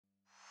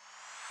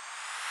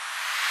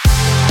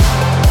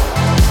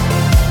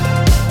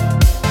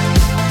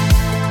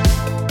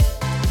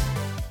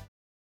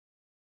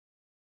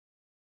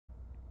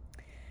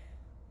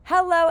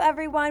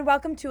everyone.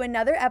 Welcome to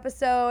another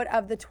episode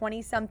of The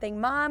 20-Something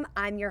Mom.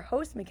 I'm your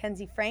host,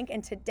 Mackenzie Frank,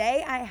 and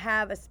today I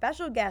have a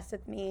special guest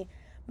with me,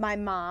 my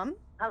mom.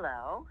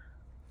 Hello.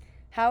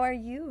 How are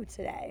you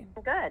today?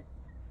 I'm good.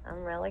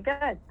 I'm really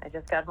good. I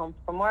just got home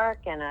from work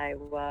and I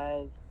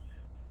was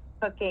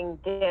cooking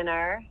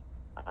dinner.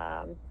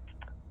 I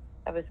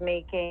was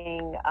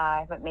making,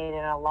 I haven't made it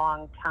in a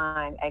long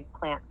time,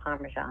 eggplant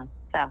parmesan.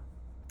 So,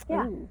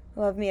 yeah. Ooh,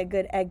 love me a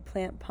good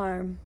eggplant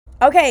parm.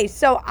 Okay,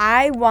 so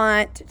I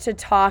want to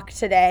talk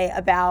today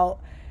about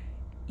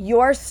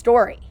your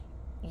story.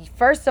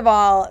 First of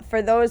all,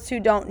 for those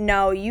who don't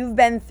know, you've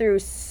been through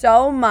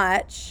so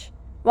much.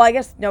 Well, I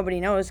guess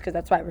nobody knows because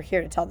that's why we're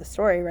here to tell the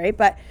story, right?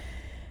 But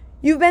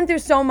you've been through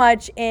so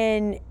much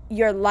in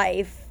your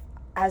life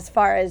as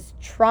far as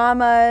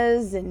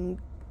traumas and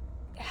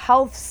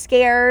health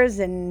scares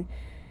and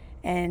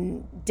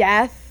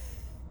death,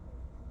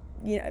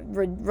 you know,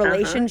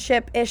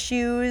 relationship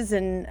issues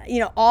and, you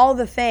know, all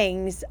the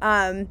things.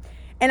 And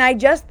I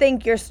just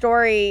think your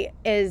story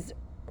is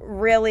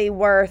really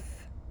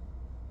worth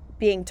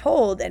being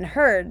told and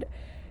heard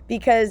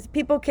because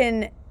people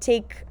can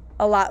take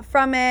a lot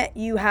from it.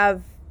 You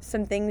have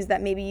some things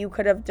that maybe you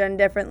could have done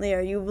differently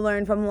or you've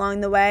learned from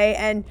along the way.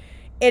 And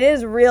it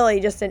is really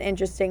just an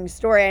interesting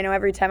story. I know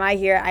every time I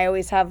hear it, I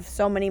always have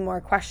so many more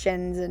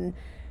questions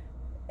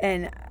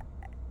and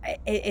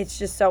it's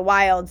just so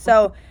wild.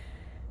 So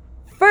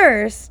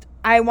first,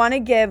 I want to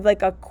give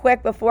like a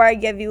quick, before I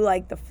give you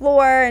like the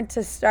floor and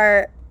to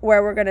start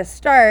where we're going to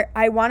start,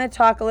 I want to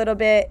talk a little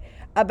bit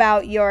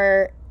about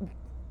your,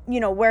 you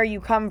know, where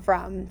you come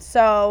from.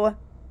 So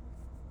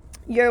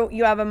you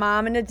have a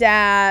mom and a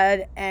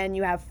dad and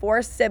you have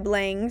three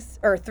siblings.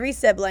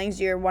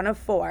 You're one of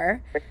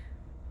four.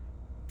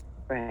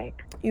 Right.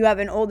 You have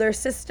an older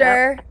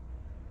sister,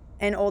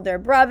 an older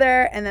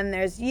brother, and then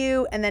there's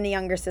you and then a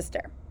younger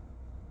sister.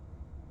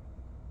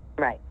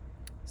 Right.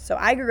 So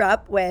I grew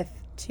up with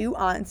 2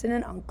 aunts and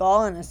an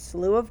uncle and a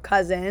slew of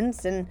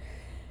cousins and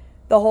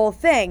the whole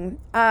thing.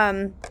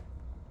 But,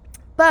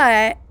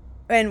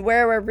 and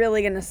where we're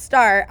really going to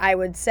start, I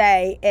would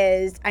say,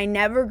 is I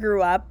never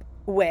grew up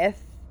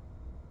with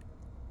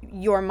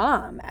your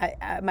mom,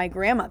 my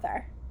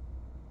grandmother.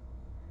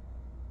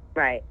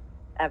 Right.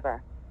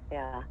 Ever.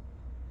 Yeah.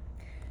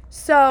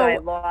 So I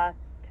lost.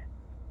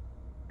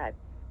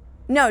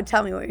 No,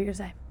 tell me what you're going to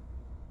say.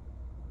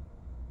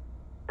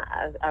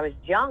 I was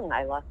young.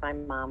 I lost my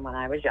mom when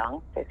I was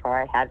young,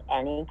 before I had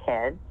any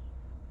kids.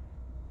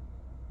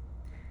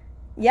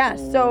 Yeah,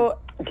 so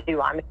do you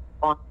want me to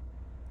go on?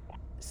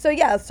 So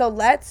yeah, so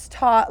let's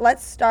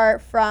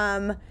start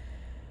from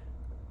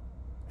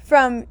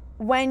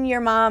when your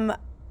mom,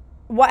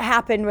 what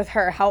happened with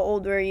her? How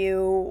old were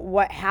you?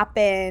 What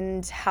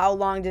happened? How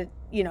long did,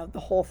 you know, the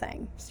whole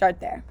thing?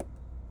 Start there.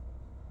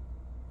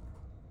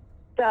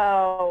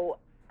 So,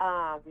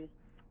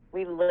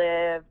 we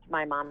lived,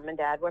 my mom and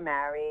dad were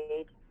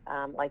married.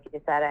 Like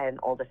you said, I had an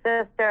older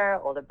sister,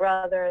 older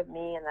brother,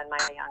 me, and then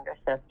my younger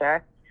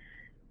sister.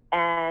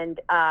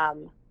 And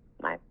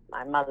my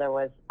mother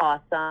was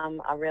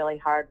awesome, a really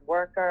hard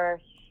worker.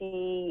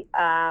 She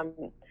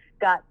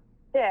got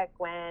sick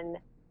when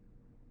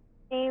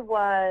she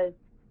was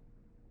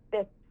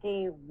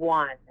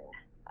 51.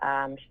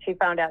 She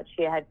found out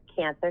she had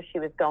cancer. She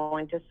was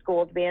going to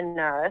school to be a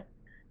nurse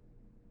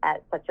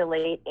at such a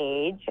late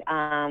age,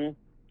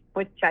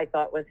 which I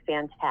thought was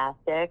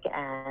fantastic.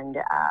 And,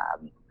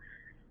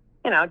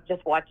 you know,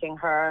 just watching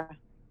her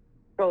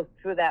go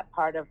through that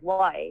part of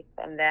life.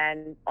 And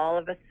then all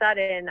of a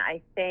sudden,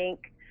 I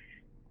think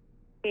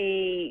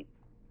she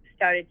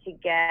started to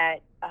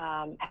get,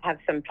 have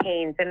some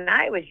pains. And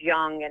I was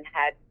young and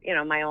had, you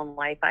know, my own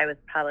life. I was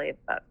probably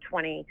about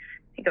 20,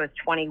 I think I was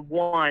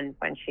 21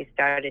 when she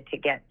started to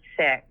get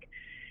sick,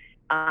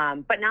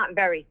 but not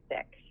very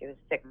sick. She was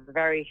sick a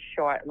very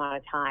short amount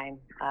of time.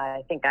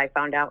 I think I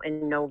found out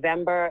in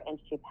November and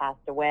she passed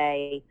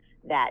away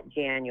that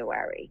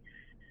January.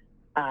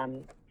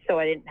 So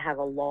I didn't have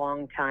a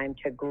long time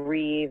to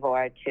grieve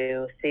or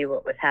to see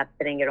what was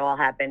happening. It all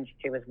happened.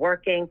 She was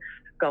working,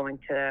 going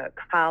to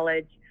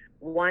college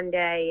one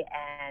day,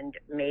 and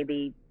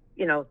maybe,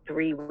 you know,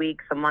 3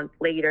 weeks, a month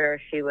later,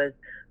 she was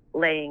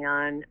laying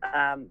on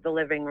the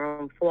living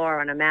room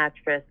floor on a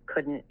mattress,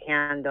 couldn't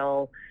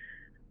handle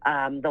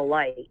the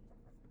light.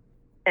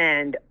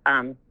 And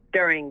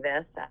during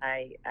this,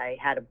 I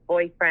had a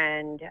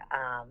boyfriend,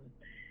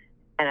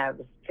 and I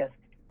was just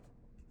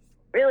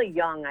really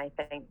young, I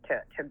think,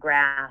 to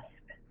grasp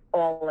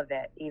all of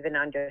it, even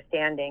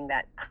understanding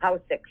that how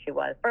sick she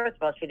was. First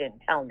of all, she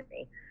didn't tell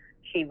me.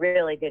 She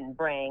really didn't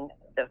bring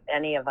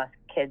any of us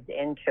kids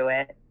into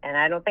it, and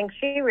I don't think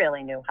she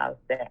really knew how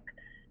sick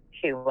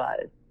she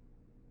was.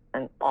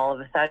 And all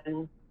of a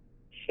sudden,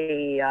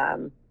 she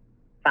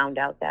found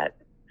out that,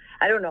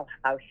 I don't know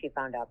how she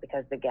found out,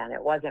 because again,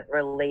 it wasn't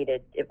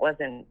related. It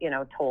wasn't, you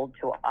know, told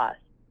to us.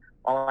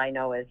 All I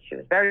know is she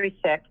was very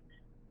sick,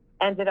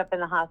 ended up in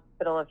the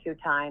hospital a few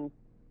times,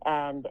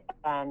 and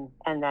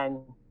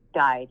then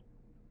died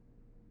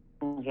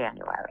in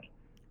January.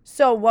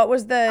 So what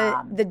was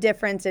the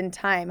difference in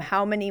time?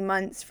 How many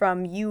months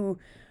from you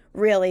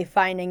really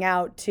finding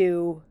out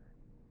to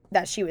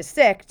that she was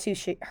sick to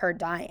her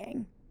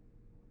dying?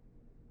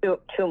 2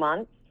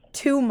 months.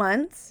 2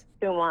 months?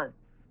 2 months.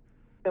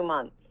 2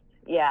 months.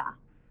 Yeah.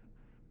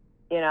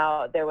 You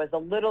know, there was a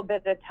little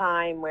bit of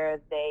time where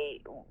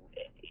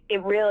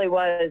it really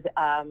was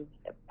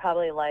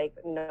probably like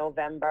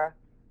November,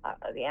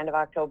 the end of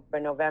October,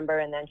 November,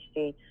 and then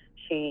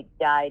she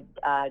died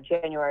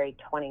January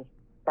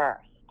 21st.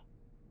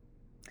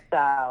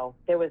 So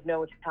there was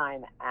no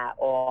time at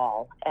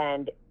all.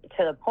 And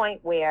to the point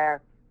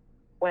where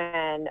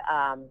when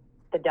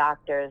the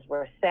doctors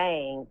were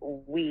saying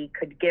we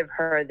could give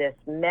her this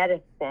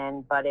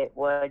medicine, but it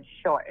would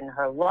shorten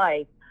her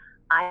life,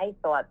 I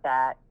thought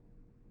that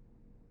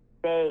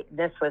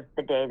this was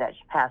the day that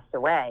she passed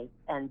away,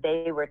 and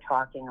they were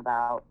talking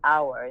about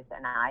hours,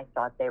 and I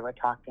thought they were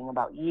talking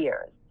about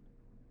years.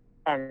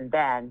 And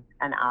then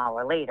an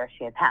hour later,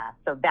 she had passed.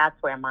 So that's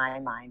where my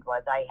mind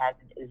was. I had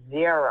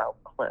zero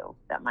clue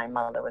that my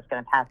mother was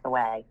going to pass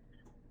away.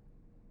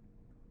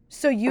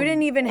 So you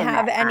didn't even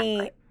have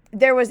any,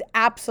 there was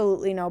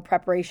absolutely no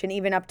preparation,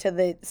 even up to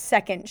the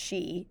second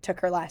she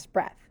took her last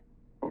breath.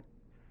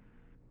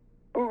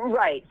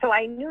 Right. So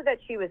I knew that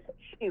she was,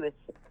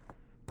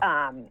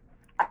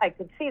 I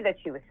could see that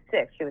she was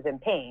sick. She was in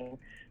pain.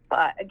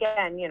 But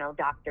again, you know,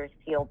 doctors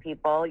heal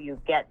people. You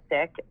get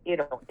sick. You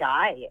don't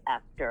die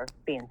after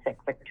being sick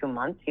for 2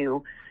 months.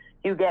 You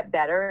get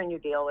better and you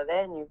deal with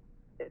it, and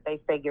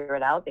they figure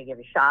it out. They give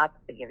you shots.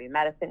 They give you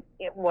medicine,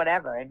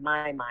 whatever, in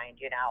my mind,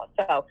 you know.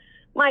 So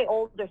my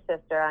older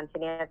sister, Auntie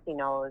Nancy,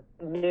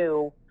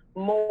 knew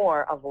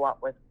more of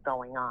what was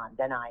going on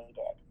than I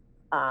did.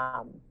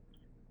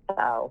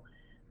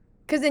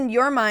 Because in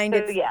your mind,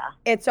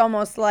 it's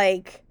almost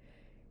like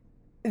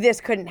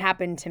this couldn't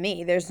happen to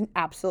me. There's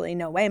absolutely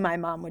no way my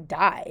mom would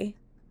die.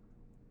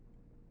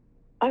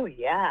 Oh,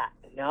 yeah.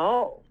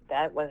 No,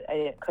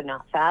 I could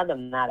not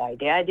fathom that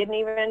idea. I didn't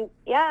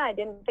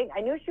think, I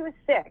knew she was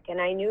sick,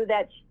 and I knew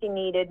that she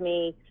needed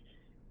me.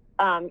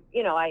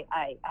 You know, I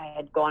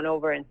had gone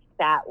over and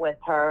sat with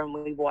her, and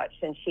we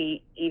watched, and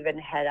she even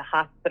had a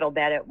hospital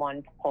bed at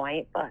one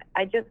point. But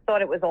I just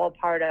thought it was all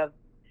part of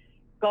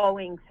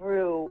going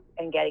through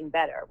and getting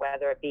better,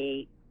 whether it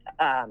be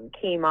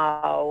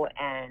chemo,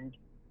 and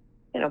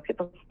you know,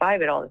 people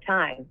survive it all the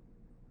time.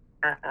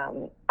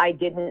 I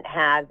didn't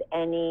have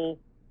anybody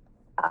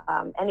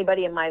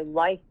in my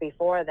life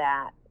before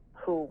that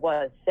who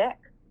was sick.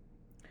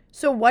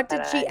 So what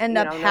did she end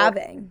up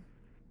having?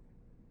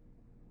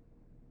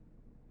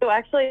 So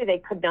actually, they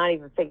could not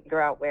even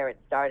figure out where it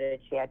started.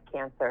 She had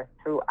cancer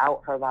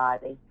throughout her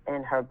body,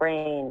 in her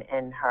brain,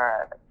 in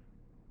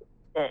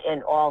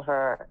all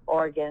her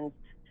organs,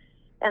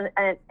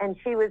 and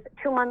she was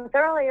 2 months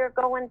earlier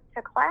going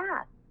to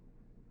class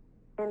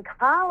in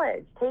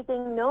college,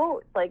 taking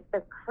notes, like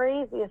the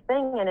craziest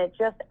thing. And it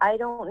just, I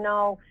don't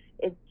know,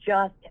 it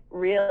just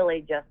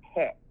really just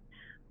hit.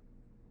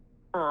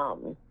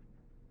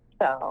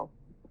 So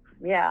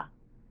yeah,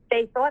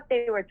 they thought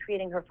they were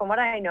treating her, from what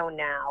I know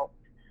now,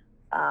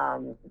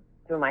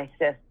 through my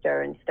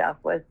sister and stuff,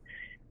 was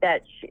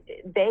that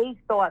they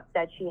thought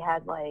that she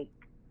had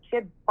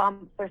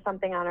bumps or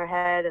something on her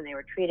head, and they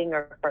were treating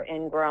her for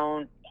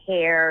ingrown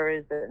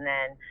hairs, and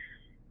then,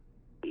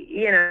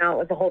 you know, it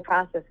was a whole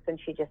process, and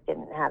she just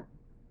didn't have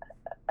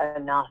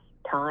enough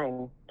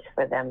time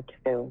for them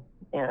to,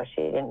 you know,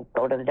 she didn't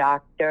go to the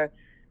doctor.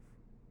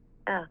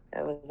 Yeah,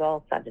 it was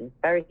all sudden,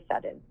 very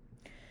sudden.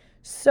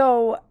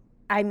 So,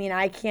 I mean,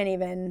 I can't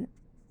even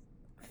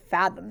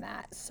fathom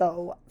that.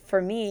 So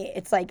for me,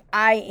 it's like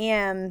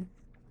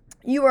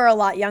you were a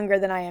lot younger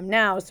than I am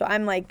now, so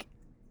I'm like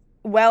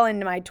well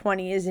into my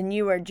 20s, and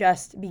you were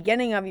just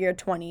beginning of your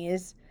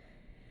 20s.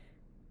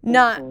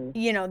 Not,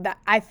 you know, that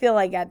I feel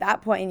like at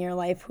that point in your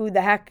life, who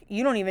the heck,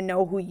 you don't even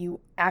know who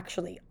you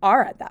actually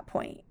are at that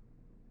point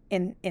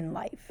in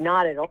life.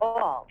 Not at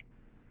all.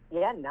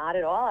 Yeah, not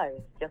at all. I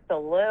was just a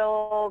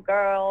little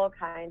girl,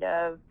 kind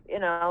of, you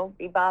know,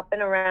 bebopping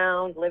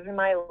around, living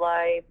my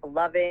life,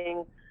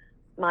 loving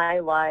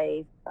my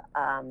life.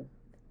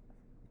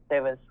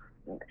 There was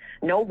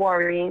no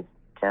worries,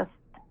 just,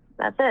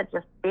 that's it,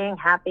 just being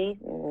happy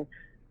and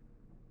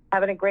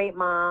having a great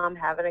mom,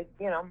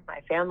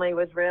 my family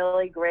was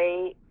really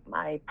great.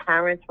 My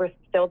parents were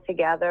still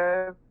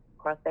together. Of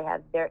course, they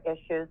had their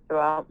issues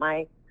throughout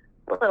a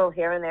little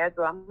here and there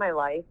throughout my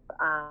life.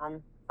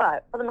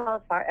 But for the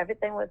most part,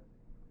 everything was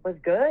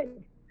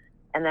good.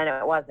 And then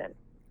it wasn't,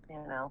 you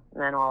know,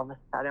 and then all of a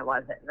sudden it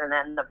wasn't. And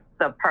then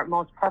the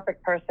most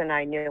perfect person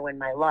I knew in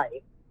my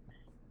life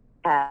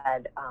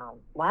had,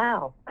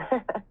 wow,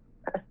 kind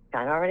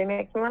of already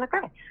makes me want to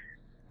cry.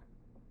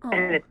 Oh.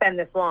 And it's been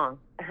this long.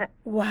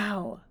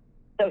 Wow.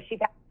 So she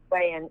passed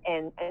away in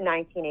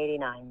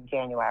 1989,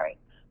 January.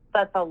 So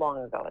that's how long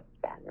ago it's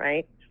been,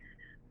 right?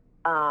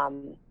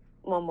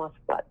 Almost,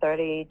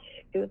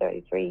 32,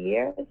 33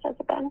 years has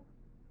it been?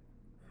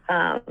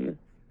 I don't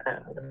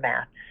know the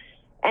math.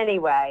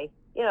 Anyway,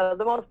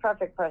 the most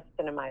perfect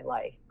person in my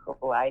life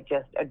who I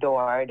just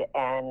adored.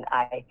 And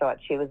I thought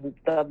she was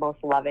the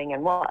most loving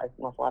and was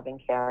most loving,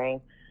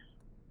 caring,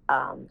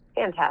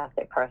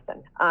 fantastic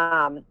person.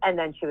 And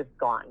then she was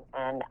gone,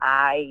 and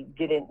I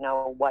didn't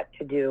know what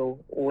to do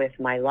with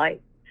my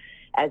life.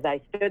 As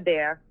I stood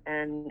there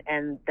and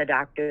the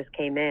doctors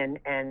came in,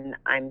 and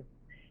I'm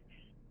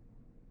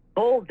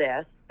told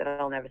this, that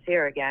I'll never see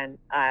her again,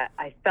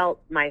 I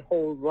felt my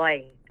whole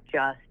life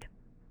just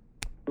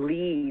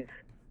leave,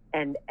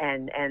 and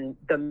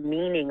the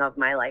meaning of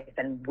my life,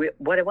 and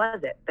what it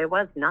was. There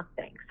was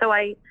nothing. So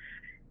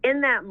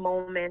in that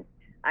moment,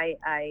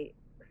 I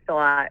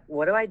thought,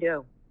 what do I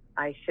do?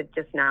 I should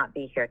just not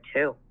be here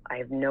too. I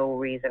have no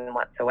reason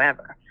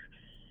whatsoever.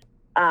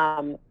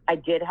 I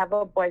did have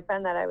a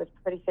boyfriend that I was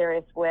pretty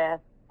serious with.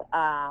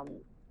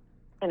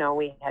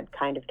 We had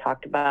kind of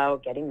talked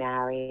about getting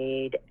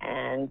married,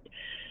 and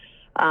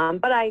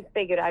but I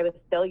figured I was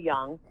still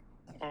young,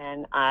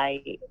 and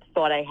I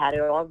thought I had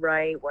it all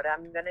right. What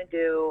I'm going to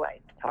do, I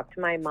talked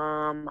to my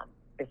mom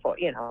before,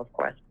 of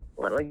course,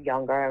 a little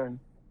younger, and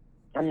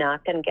I'm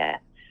not going to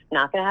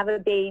have a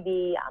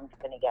baby. I'm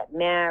going to get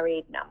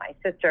married. Now, my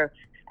sister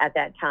at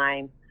that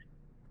time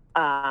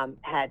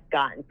had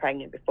gotten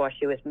pregnant before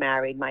she was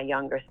married. My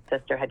younger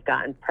sister had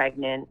gotten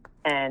pregnant,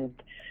 and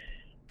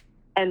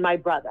my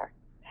brother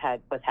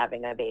was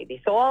having a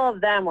baby. So all of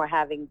them were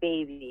having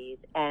babies,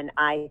 and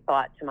I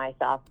thought to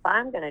myself,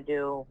 I'm going to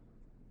do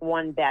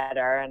one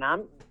better, and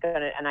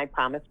I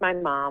promised my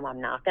mom I'm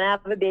not going to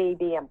have a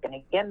baby. I'm going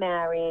to get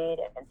married,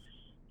 and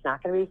it's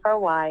not going to be for a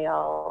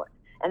while.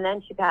 And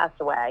then she passed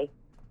away.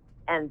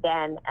 And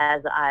then,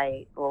 as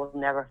I will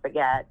never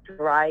forget,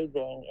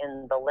 driving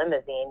in the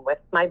limousine with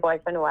my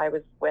boyfriend, who I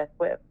was with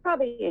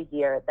probably a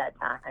year at that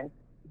time.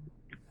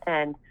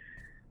 And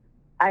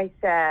I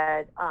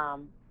said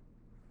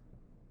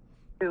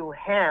to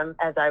him,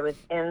 as I was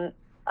in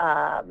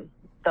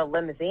the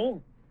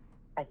limousine,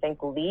 I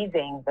think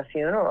leaving the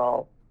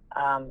funeral,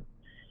 and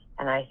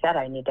I said,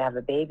 I need to have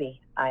a baby.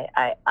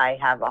 I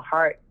have a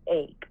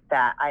heartache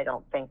that I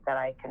don't think that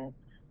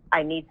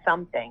I need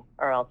something,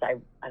 or else I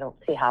don't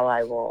see how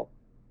I will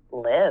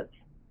live.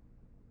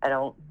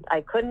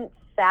 I couldn't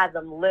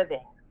fathom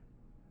living.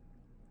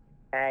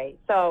 Okay.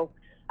 So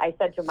I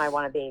said to him, I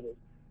want a baby.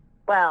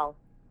 Well,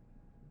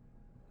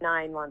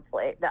 9 months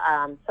later,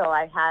 so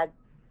I had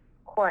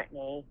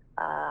Courtney,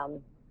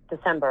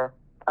 December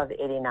of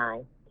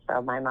 '89.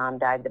 So my mom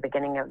died the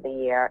beginning of the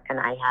year, and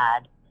I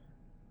had,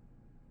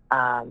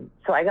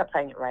 so I got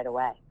pregnant right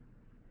away.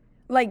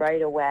 Like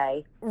right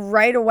away,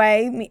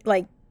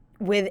 like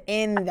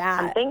within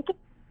that.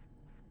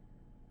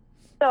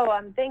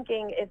 I'm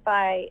thinking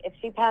if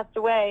she passed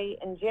away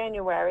in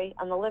January,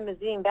 on the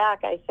limousine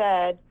back, I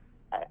said,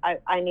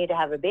 I need to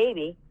have a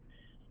baby.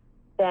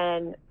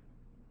 Then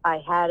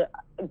I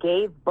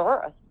gave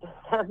birth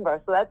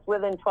December. So that's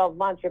within 12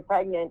 months, you're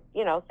pregnant,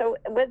 so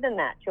within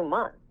that 2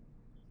 months.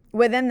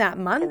 Within that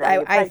month,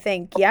 I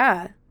think,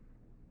 yeah.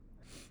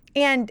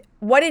 And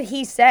what did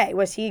he say?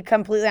 Was he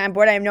completely on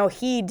board? I know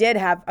he did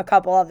have a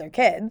couple other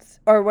kids,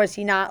 or was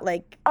he not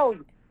like? Oh,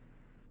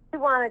 he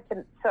wanted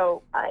to.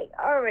 So I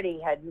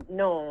already had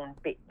known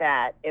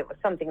that it was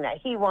something that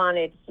he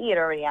wanted. He had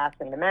already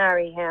asked me to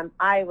marry him.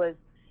 I was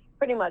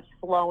pretty much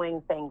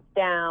slowing things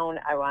down.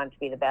 I wanted to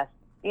be the best,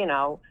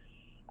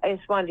 I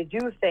just wanted to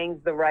do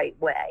things the right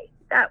way.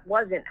 That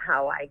wasn't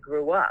how I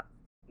grew up.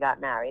 Got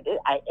married.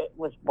 It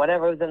was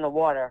whatever was in the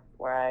water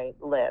where I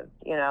lived,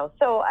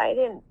 so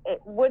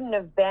it wouldn't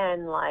have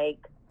been like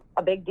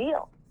a big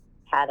deal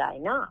had I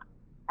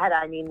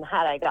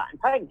gotten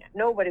pregnant.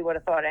 Nobody would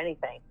have thought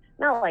anything.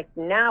 Not like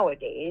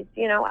nowadays,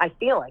 I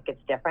feel like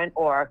it's different,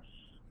 or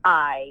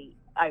I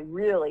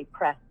really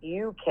press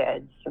you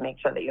kids to make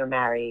sure that you're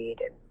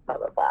married and blah,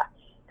 blah, blah.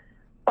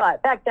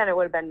 But back then it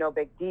would have been no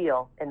big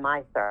deal in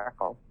my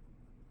circle.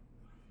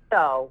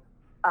 So,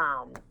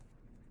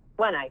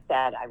 when I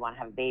said I want to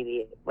have a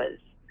baby, it was,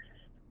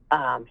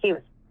 he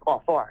was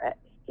all for it.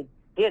 He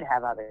did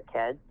have other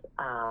kids.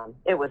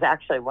 It was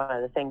actually one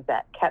of the things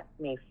that kept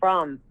me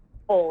from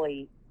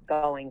fully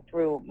going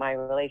through my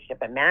relationship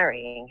and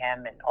marrying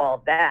him, and all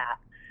of that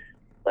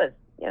was,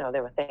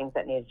 there were things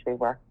that needed to be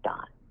worked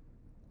on.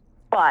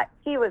 But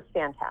he was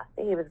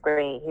fantastic. He was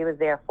great. He was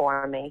there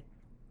for me.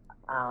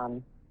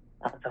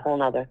 That's a whole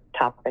nother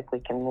topic we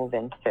can move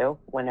into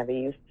whenever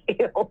you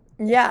feel.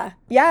 Yeah.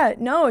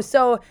 No.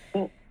 So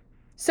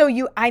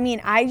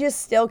I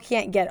just still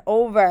can't get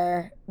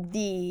over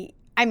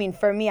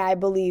for me, I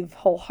believe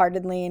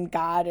wholeheartedly in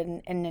God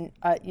and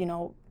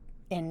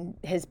in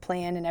his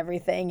plan and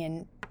everything.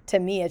 And to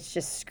me, it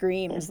just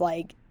screams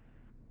like,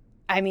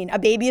 a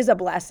baby is a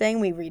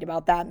blessing. We read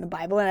about that in the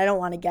Bible, and I don't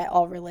want to get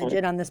all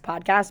religion on this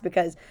podcast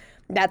because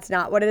that's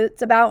not what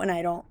it's about. And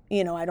I don't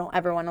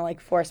ever want to like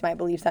force my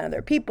beliefs on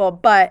other people.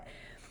 But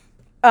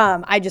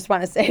I just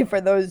want to say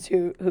for those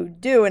who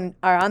do and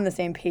are on the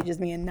same page as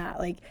me in that,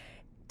 like,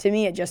 to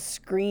me, it just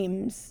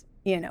screams,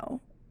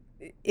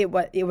 it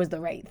was the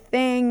right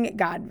thing.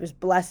 God was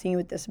blessing you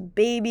with this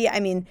baby.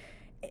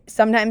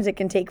 sometimes it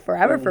can take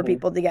forever for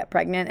people to get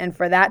pregnant, and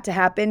for that to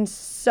happen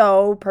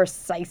so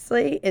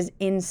precisely is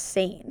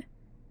insane.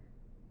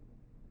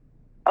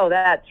 Oh,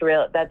 that's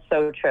real. That's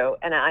so true.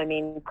 And I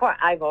mean,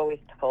 I've always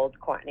told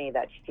Courtney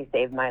that she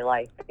saved my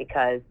life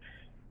because,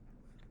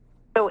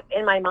 so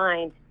in my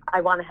mind,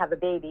 I want to have a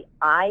baby.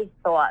 I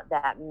thought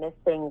that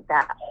missing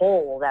that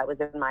hole that was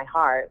in my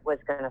heart was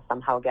going to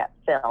somehow get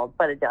filled,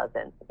 but it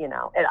doesn't.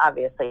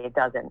 It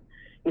doesn't.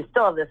 You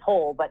still have this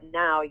hole, but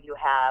now you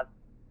have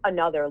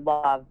another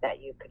love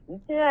that you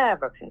could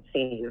never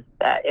conceive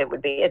that it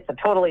would be. It's a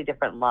totally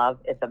different love.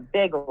 It's a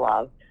big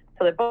love.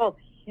 So they're both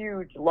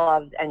huge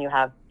loves, and you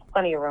have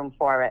plenty of room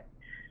for it.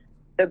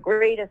 The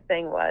greatest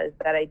thing was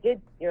that I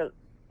did,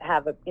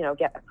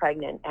 get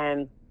pregnant,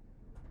 and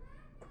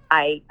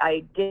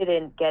I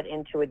didn't get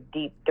into a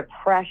deep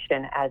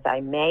depression as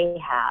I may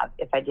have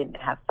if I didn't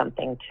have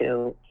something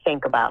to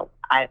think about.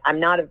 I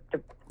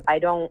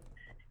don't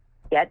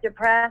get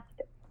depressed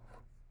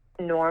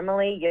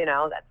normally,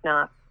 that's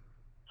not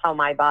how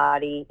my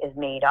body is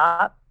made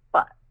up,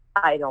 but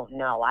I don't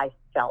know. I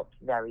felt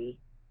very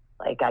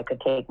like I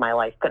could take my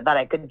life, but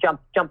I could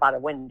jump out a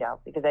window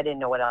because I didn't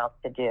know what else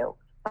to do.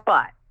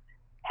 But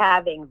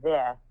having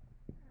this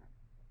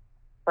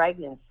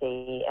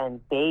pregnancy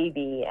and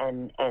baby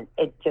and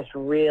it just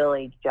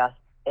really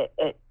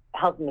it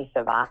helped me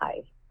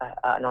survive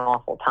an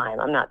awful time.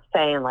 I'm not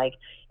saying like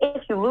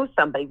if you lose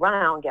somebody, run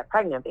out and get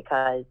pregnant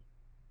because,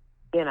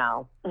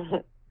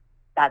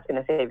 that's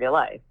going to save your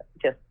life.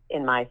 Just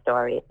in my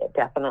story, it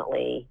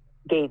definitely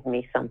gave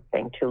me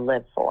something to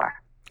live for.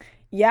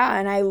 Yeah,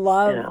 and I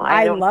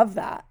love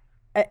that.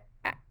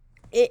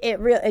 It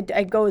really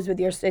goes with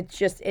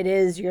it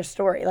is your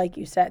story, like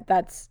you said.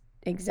 That's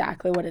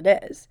exactly what it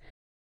is.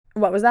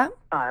 What was that?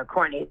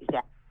 Courtney.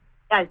 Yeah.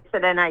 So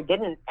then I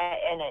didn't,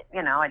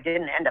 I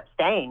didn't end up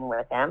staying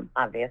with him.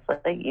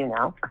 Obviously,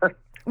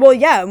 Well,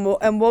 yeah,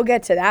 and we'll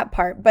get to that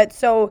part. But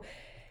so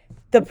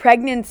the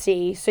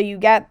pregnancy. So you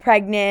get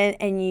pregnant,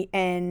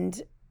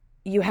 and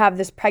you have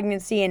this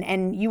pregnancy,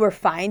 and you were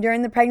fine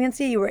during the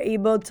pregnancy. You were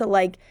able to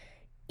like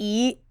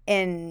eat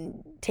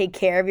and take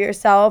care of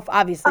yourself.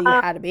 Obviously, you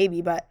had a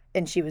baby,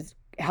 and she was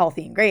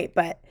healthy and great.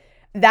 But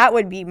that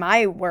would be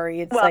my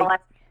worry. It's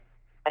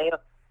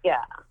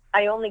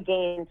I only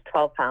gained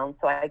 12 pounds,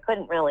 so I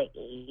couldn't really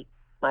eat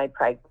my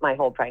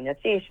whole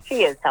pregnancy.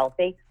 She is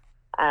healthy.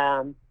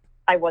 I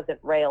wasn't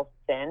rail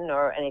thin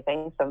or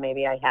anything, so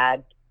maybe I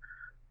had,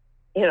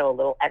 a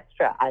little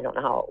extra. I don't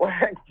know how it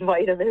works,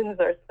 vitamins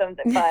or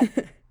something. But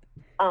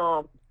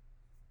so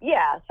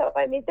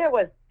I mean, there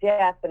was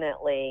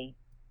definitely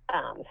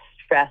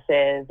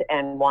stresses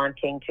and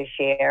wanting to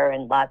share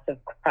and lots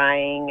of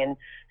crying,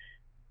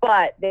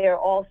 but there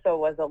also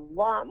was a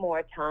lot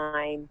more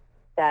time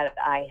that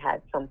I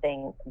had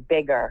something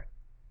bigger,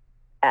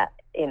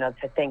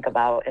 to think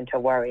about and to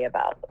worry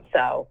about.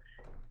 So,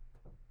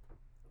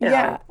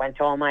 I went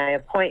to all my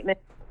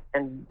appointments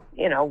and,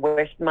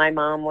 wished my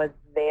mom was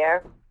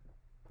there.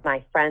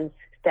 My friends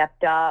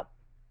stepped up.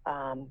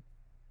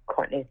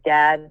 Courtney's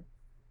dad,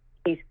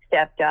 he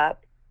stepped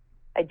up.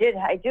 I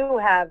do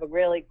have a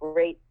really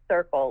great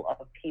circle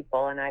of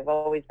people, and I've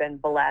always been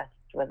blessed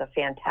with a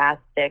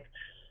fantastic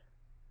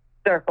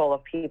circle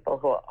of people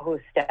who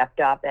stepped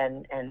up,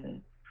 and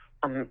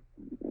I'm,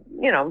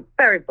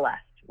 very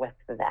blessed with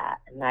that,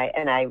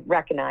 and I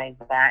recognize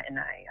that, and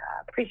I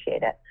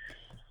appreciate it.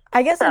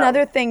 I guess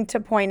another thing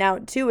to point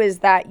out too is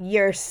that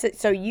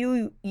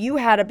you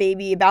had a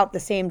baby about the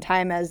same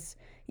time as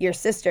your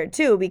sister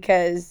too,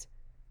 because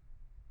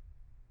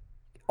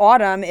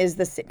Autumn is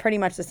pretty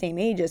much the same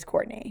age as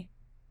Courtney.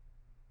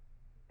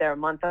 They're a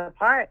month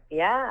apart,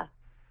 yeah.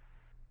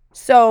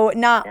 So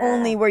not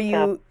only were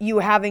you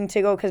having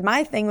to go, because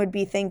I would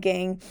be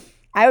thinking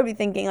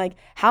like,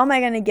 how am I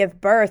going to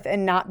give birth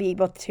and not be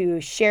able to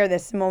share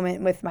this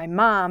moment with my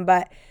mom?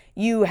 But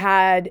you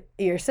had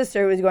your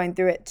sister who was going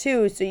through it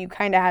too, so you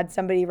kind of had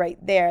somebody right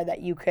there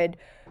that you could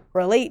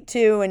relate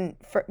to. And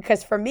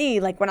because for me,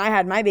 like when I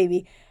had my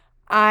baby,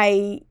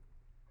 I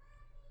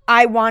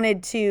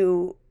wanted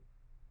to,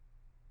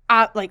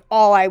 like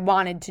all I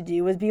wanted to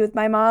do was be with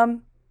my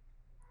mom.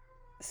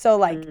 So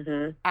like,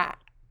 I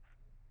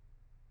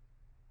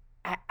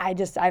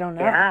don't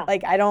know. Yeah.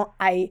 Like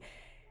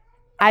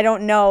I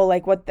don't know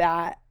like what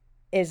that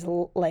is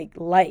like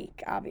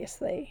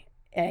obviously,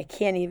 and I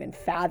can't even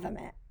fathom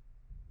it.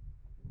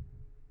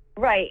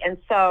 Right. And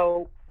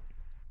so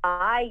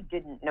I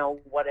didn't know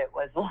what it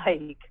was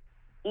like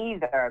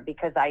either,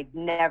 because I'd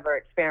never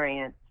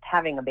experienced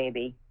having a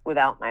baby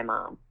without my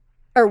mom.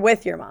 Or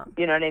with your mom.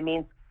 You know what I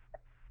mean?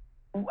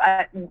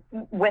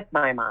 With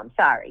my mom,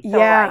 sorry. So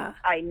yeah.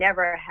 I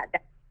never had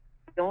that.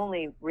 The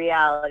only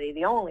reality,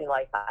 the only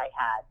life I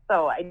had.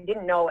 So I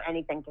didn't know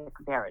anything to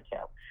compare it to,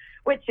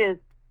 which is,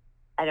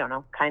 I don't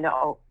know, kind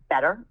of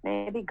better,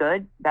 maybe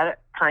good, better,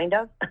 kind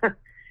of,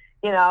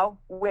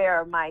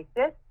 where my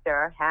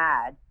sister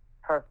had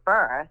her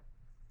first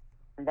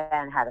and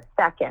then had a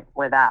second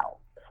without.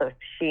 So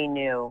she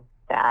knew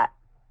that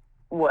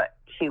what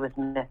she was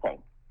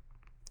missing.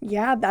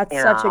 Yeah, that's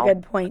such a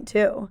good point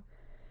too.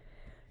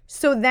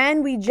 So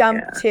then we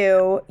jump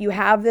to you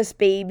have this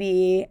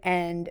baby,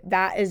 and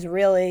that is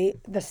really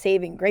the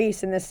saving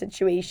grace in this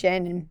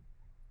situation and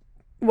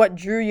what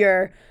drew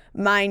your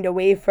mind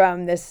away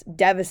from this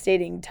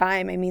devastating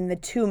time. I mean, the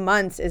 2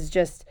 months is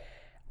just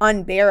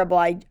unbearable.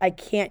 I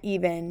can't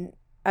even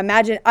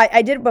imagine.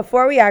 I did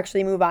before we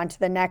actually move on to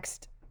the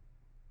next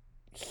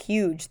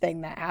huge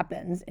thing that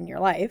happens in your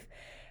life.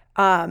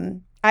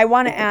 I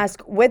want to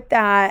ask with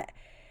that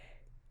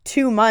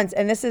 2 months,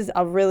 and this is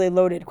a really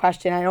loaded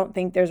question. I don't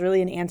think there's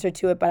really an answer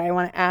to it, but I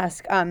want to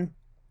ask,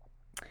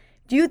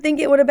 do you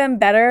think it would have been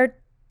better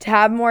to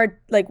have more,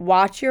 like,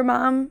 watch your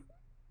mom,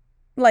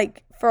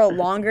 like, for a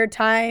longer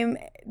time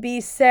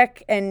be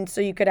sick, and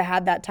so you could have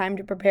had that time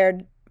to prepare?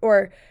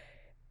 Or,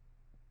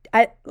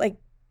 do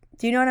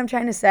you know what I'm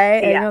trying to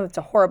say? Yeah. I know it's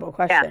a horrible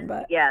question,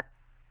 but. Yes.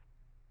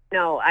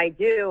 No, I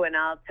do, and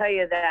I'll tell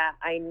you that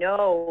I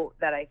know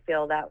that I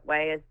feel that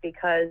way is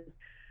because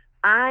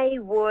I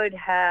would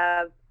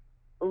have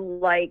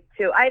liked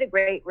to. I had a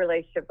great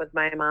relationship with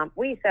my mom.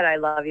 We said I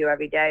love you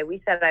every day.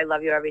 We said I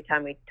love you every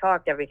time we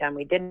talked, every time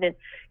we didn't.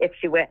 If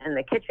she went in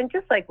the kitchen,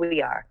 just like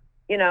we are,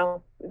 you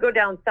know, go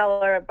down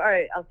cellar. All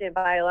right, I'll say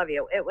bye. I love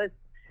you.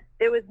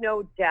 There was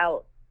no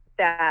doubt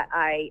that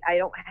I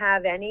don't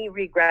have any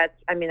regrets.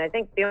 I mean, I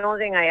think the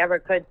only thing I ever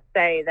could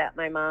say that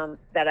my mom,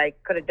 that I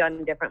could have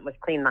done different was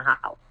clean the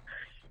house.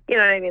 You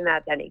know what I mean?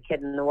 That's any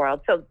kid in the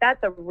world. So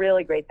that's a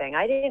really great thing.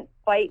 I didn't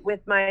fight with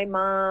my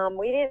mom.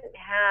 We didn't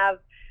have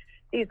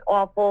these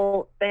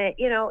awful things.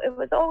 You know, it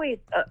was always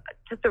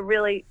just a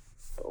really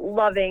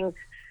loving,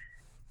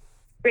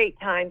 great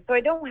time. So I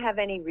don't have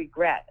any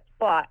regrets,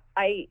 but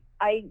I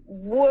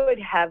would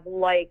have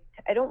liked,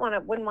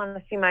 wouldn't want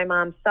to see my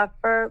mom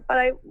suffer, but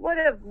I would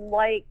have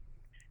liked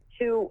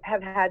to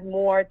have had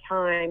more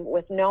time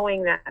with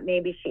knowing that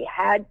maybe she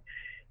had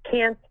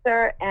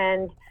cancer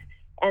and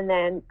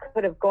then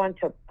could have gone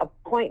to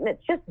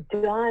appointments, just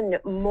done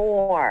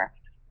more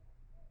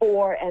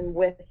for and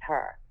with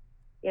her,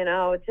 you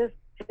know, just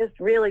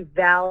really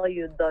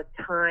valued the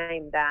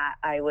time that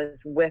I was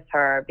with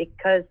her,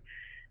 because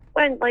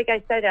when, like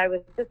I said, I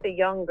was just a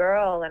young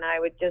girl, and I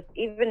would just,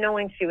 even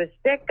knowing she was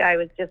sick, I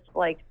was just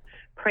like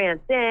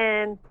prance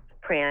in,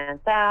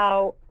 prance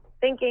out,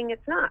 thinking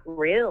it's not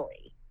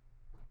really.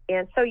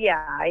 And so,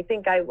 yeah, I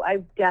think I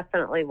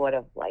definitely would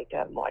have liked to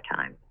have more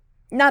time.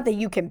 Not that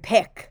you can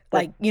pick,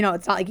 like, you know,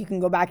 it's not like you can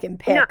go back and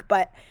pick,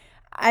 but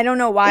I don't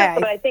know why.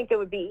 But I think it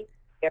would be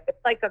easier.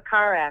 It's like a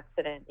car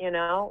accident, you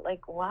know,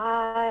 like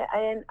why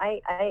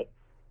I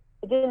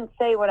didn't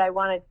say what I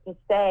wanted to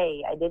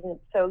say. I didn't.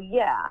 So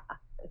yeah, I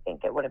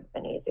think it would have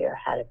been easier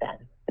had it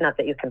been. Not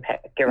that you can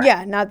pick. You're right.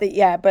 Yeah, not that.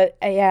 Yeah, but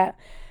yeah.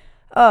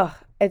 Oh,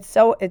 it's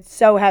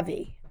so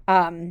heavy.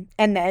 And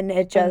then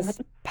it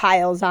just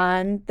piles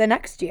on the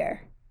next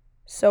year.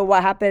 So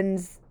what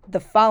happens the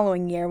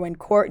following year when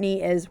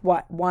Courtney is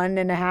what,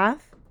 1.5?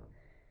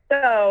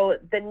 So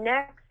the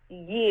next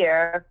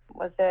year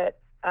was it?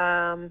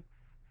 I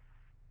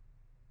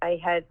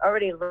had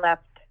already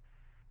left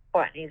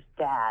Courtney's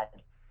dad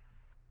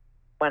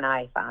when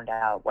I found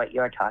out what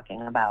you're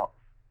talking about.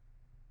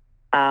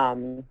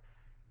 So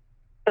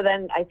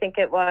then I think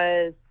it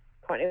was,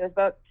 Courtney was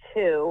about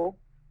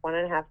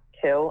 1.5,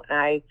 2, and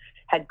I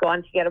had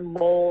gone to get a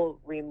mole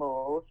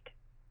removed.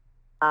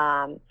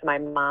 So my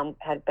mom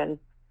had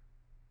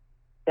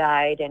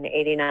died in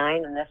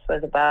 89, and this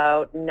was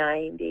about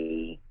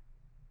 90.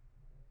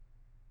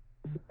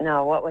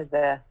 No, what was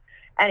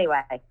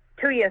anyway,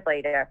 2 years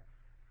later,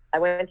 I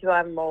went to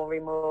have a mole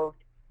removed.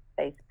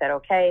 They said,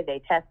 okay, they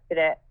tested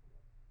it.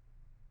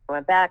 I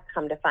went back,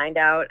 come to find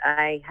out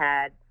I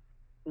had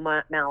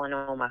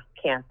melanoma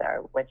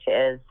cancer, which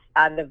is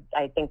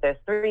I think there's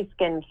 3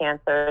 skin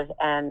cancers,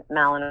 and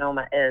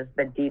melanoma is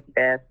the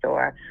deepest,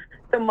 or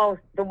the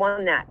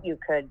one that you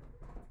could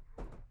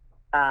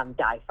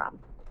die from.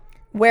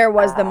 Where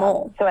was the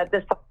mole? So at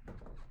this point,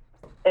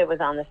 it was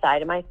on the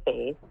side of my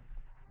face.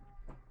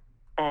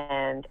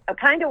 And I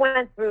kind of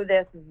went through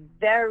this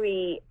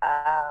very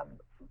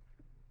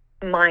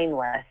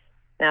mindless.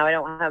 Now, I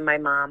don't have my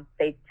mom.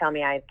 They tell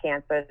me I have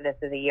cancer. This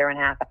is 1.5 years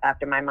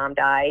after my mom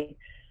died.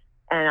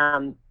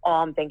 And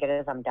all I'm thinking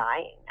is I'm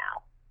dying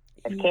now.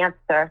 It's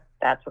cancer.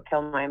 That's what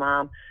killed my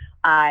mom.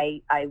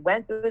 I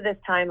went through this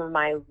time of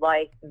my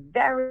life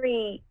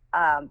very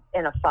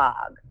in a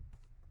fog,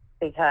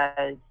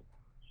 because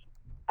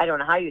I don't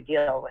know how you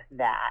deal with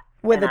that.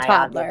 With a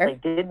toddler. I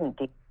didn't.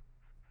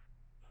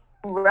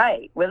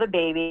 Right, with a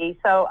baby.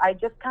 So I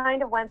just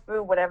kind of went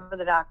through whatever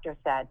the doctor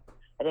said.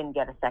 I didn't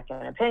get a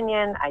second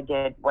opinion. I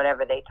did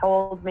whatever they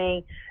told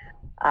me.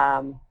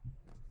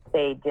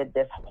 They did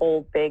this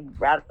whole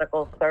big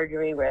radical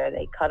surgery where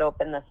they cut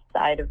open the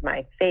side of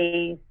my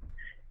face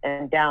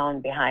and down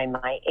behind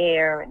my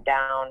ear and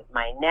down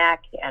my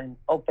neck and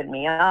opened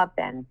me up,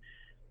 and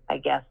I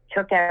guess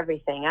took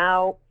everything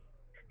out,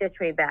 stitched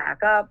me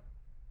back up.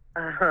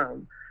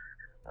 I'm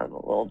a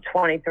little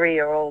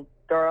 23-year-old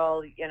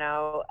girl, you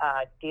know,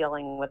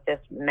 dealing with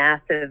this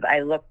massive,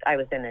 I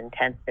was in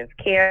intensive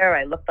care.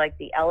 I looked like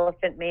the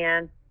Elephant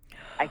Man.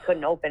 I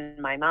couldn't open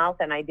my mouth,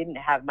 and I didn't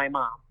have my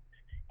mom.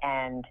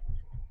 And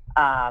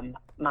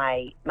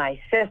my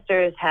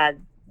sisters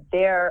had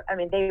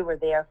they were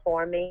there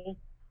for me.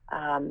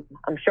 I'm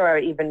sure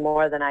even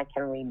more than I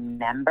can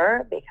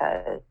remember,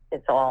 because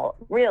it's all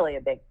really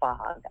a big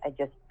fog. I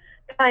just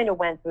kind of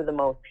went through the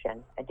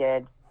motion. I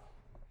did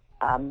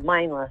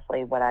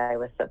mindlessly what I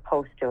was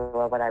supposed to,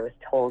 or what I was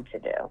told to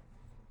do.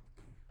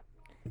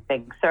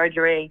 Big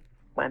surgery,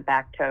 went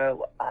back to,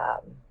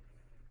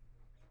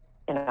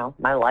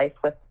 my life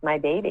with my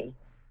baby.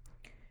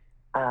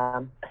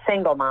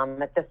 Single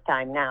mom at this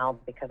time now,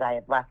 because I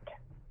had left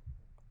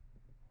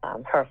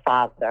her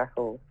father,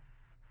 who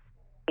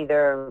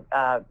either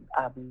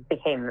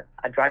became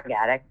a drug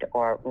addict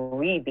or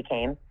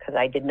re-became, because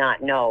I did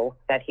not know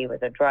that he was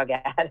a drug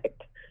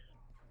addict,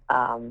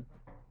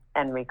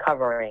 and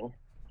recovering.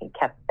 He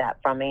kept that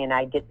from me, and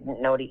I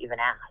didn't know to even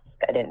ask.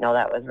 I didn't know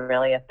that was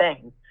really a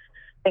thing.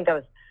 I think I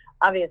was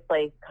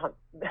obviously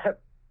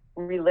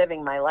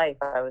reliving my life.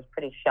 I was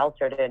pretty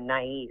sheltered and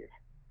naive,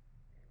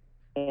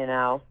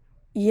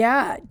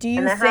 Yeah. Do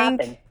you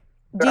happened.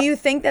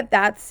 that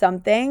that's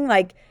something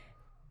like,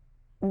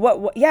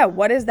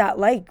 what is that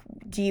like?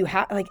 Do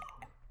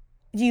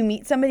you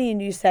meet somebody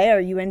and you say, are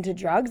you into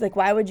drugs? Like,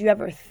 why would you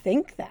ever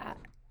think that?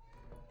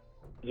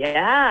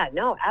 Yeah,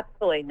 no,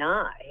 absolutely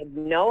not. I had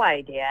no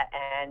idea.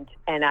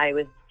 And I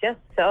was just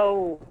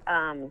so,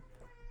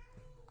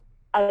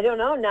 I don't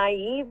know,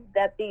 naive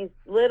that these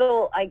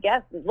little, I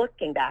guess,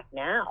 looking back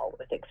now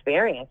with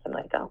experience, I'm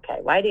like, okay,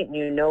 why didn't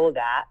you know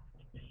that?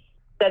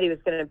 Said he was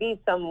going to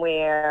be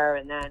somewhere,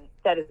 and then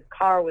said his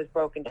car was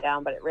broken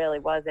down, but it really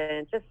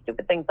wasn't. Just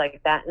stupid things like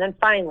that. And then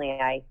finally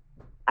I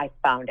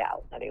found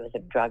out that he was a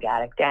drug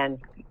addict, and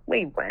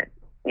we went,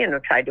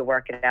 tried to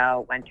work it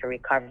out, went to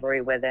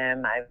recovery with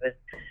him.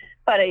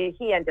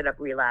 He ended up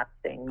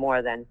relapsing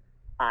more than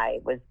I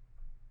was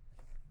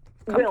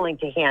willing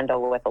to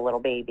handle with a little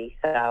baby.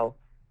 So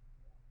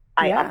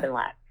I up and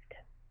left,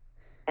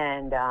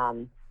 and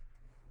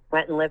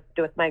went and lived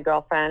with my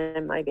girlfriend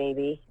and my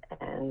baby,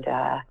 and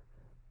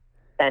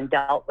then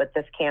dealt with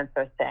this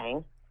cancer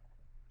thing.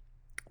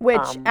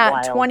 Which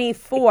at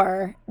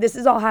 24, this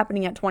is all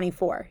happening at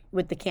 24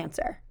 with the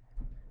cancer.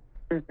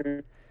 Mm-hmm.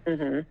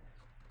 Mm-hmm.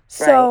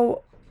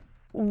 So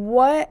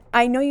what,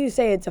 I know you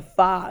say it's a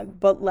fog,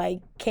 but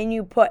like, can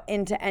you put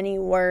into any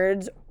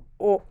words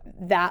or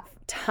that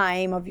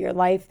time of your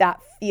life, that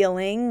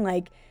feeling?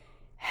 Like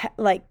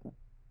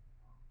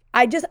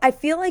I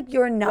feel like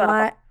you're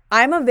not,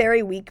 I'm a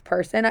very weak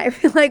person. I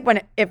feel like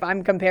if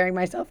I'm comparing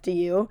myself to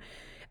you,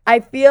 I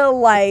feel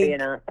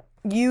like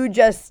you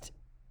just,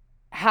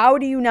 how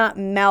do you not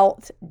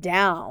melt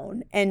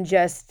down and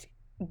just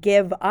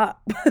give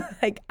up?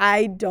 Like,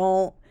 I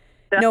don't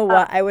know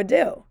what I would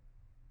do.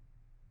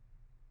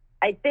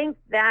 I think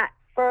that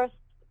first,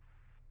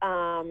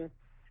 I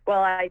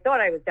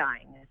thought I was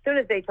dying. As soon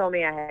as they told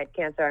me I had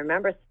cancer, I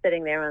remember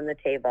sitting there on the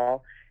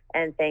table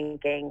and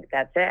thinking,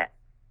 that's it.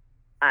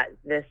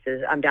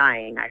 I'm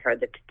dying. I heard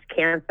the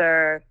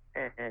cancer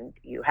and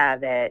you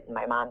have it. And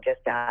my mom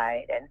just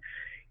died. And,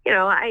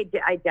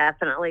 I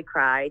definitely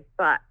cried,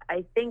 but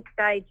I think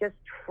I just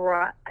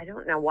I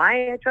don't know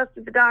why I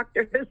trusted the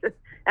doctors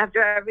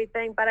after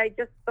everything, but I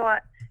just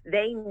thought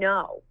they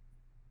know.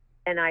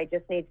 And I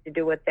just need to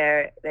do what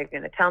they're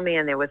going to tell me.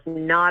 And there was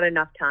not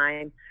enough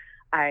time.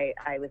 I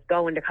was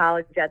going to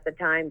college at the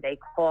time. They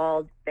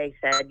called. They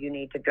said, you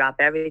need to drop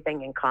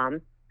everything and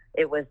come.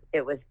 It was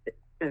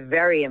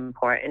very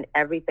important.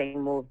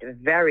 Everything moved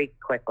very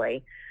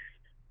quickly.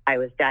 I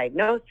was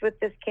diagnosed with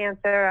this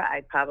cancer.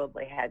 I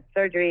probably had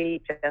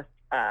surgery just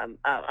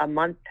a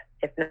month,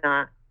 if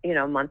not,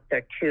 a month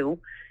or two,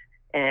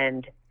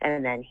 and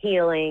then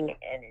healing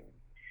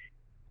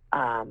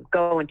and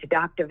going to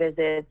doctor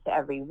visits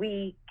every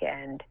week,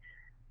 and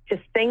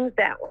just things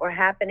that were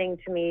happening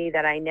to me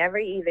that I never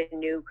even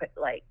knew could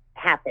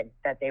happen,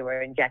 that they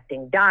were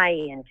injecting dye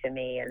into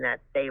me and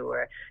that they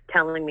were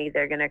telling me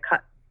they're going to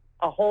cut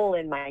a hole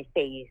in my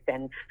face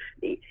and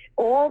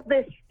all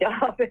this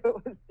stuff. It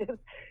was just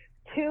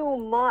too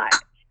much,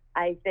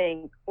 I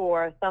think,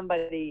 for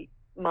somebody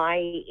my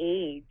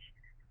age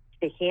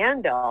to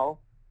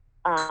handle,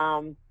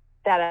 that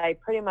I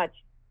pretty much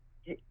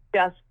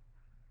just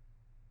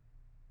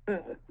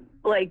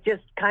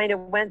kind of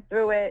went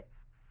through it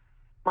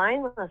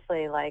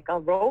mindlessly, like a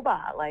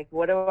robot. Like,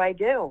 what do I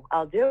do?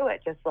 I'll do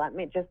it.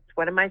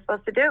 What am I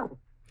supposed to do?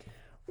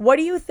 What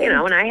do you think?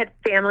 And I had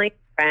family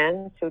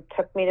friends who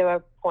took me to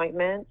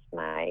appointments.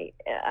 My,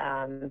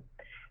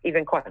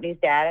 even Courtney's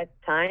dad at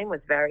the time was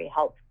very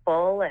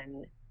helpful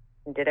and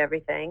did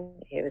everything.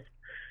 He was,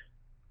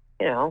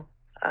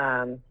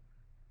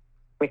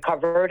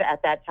 recovered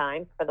at that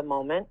time for the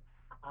moment,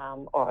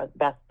 or the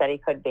best that he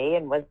could be,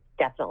 and was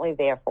definitely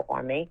there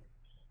for me.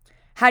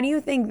 How do you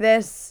think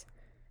this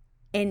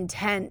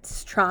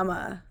intense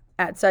trauma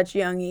at such a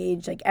young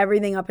age, like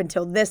everything up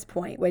until this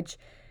point, which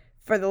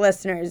for the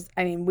listeners,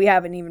 I mean, we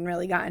haven't even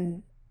really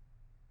gotten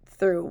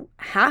through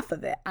half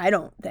of it, I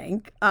don't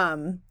think.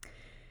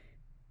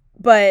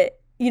 But,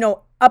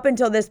 up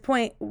until this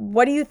point,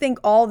 what do you think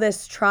all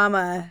this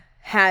trauma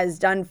has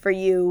done for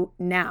you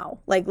now?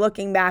 Like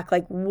looking back,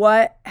 like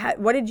what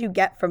did you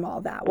get from all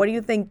that? What do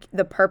you think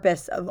the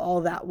purpose of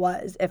all that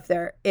was, if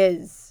there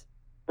is?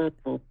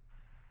 Mm-hmm.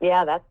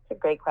 Yeah, that's a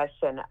great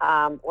question.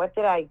 What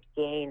did I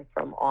gain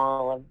from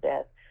all of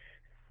this?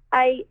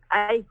 I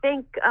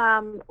think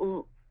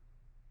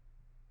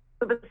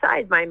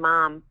besides my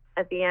mom,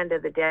 at the end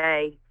of the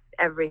day,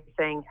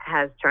 everything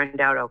has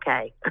turned out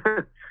okay.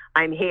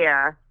 I'm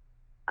here.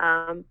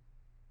 I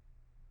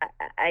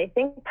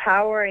think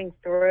powering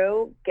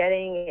through,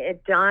 getting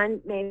it done,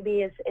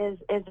 maybe is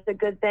a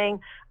good thing.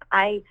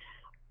 I'm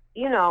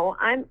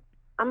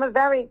a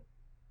very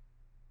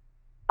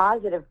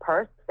positive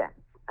person,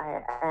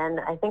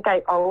 and I think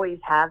I always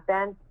have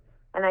been.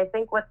 And I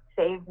think what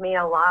saved me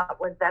a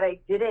lot was that I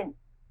didn't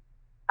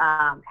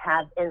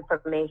have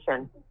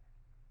information.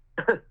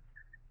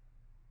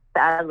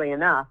 Sadly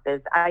enough,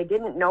 is I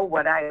didn't know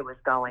what I was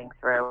going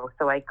through,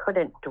 so I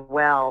couldn't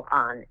dwell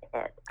on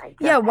it.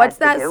 Yeah, what's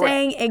that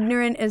saying?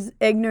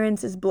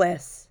 Ignorance is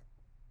bliss.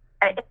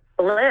 It's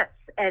bliss,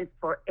 and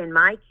in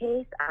my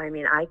case, I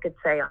mean, I could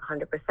say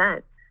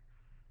 100%,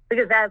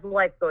 because as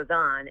life goes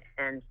on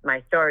and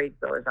my story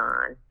goes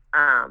on,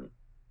 I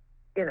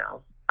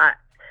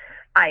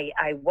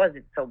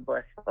wasn't so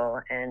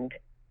blissful, and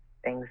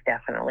things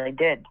definitely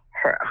did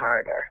hurt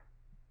harder.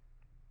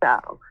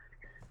 So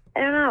I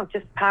don't know,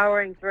 just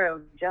powering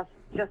through, just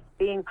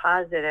being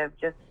positive,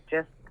 just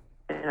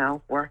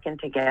working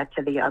to get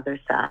to the other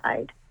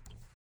side.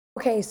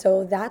 Okay,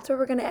 so that's where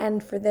we're going to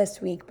end for this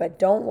week, but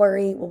don't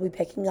worry, we'll be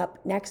picking up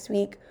next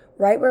week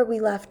right where we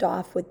left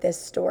off with this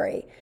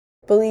story.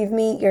 Believe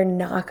me, you're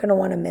not going to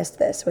want to miss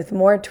this, with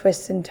more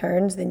twists and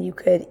turns than you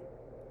could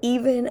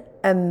even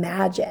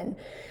imagine.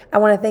 I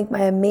want to thank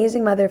my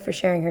amazing mother for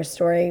sharing her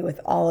story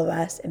with all of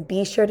us, and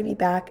be sure to be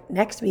back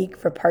next week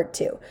for part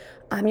 2.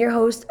 I'm your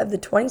host of the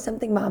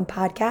 20-something Mom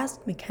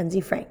podcast, Mackenzie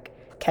Frank.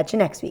 Catch you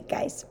next week,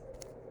 guys.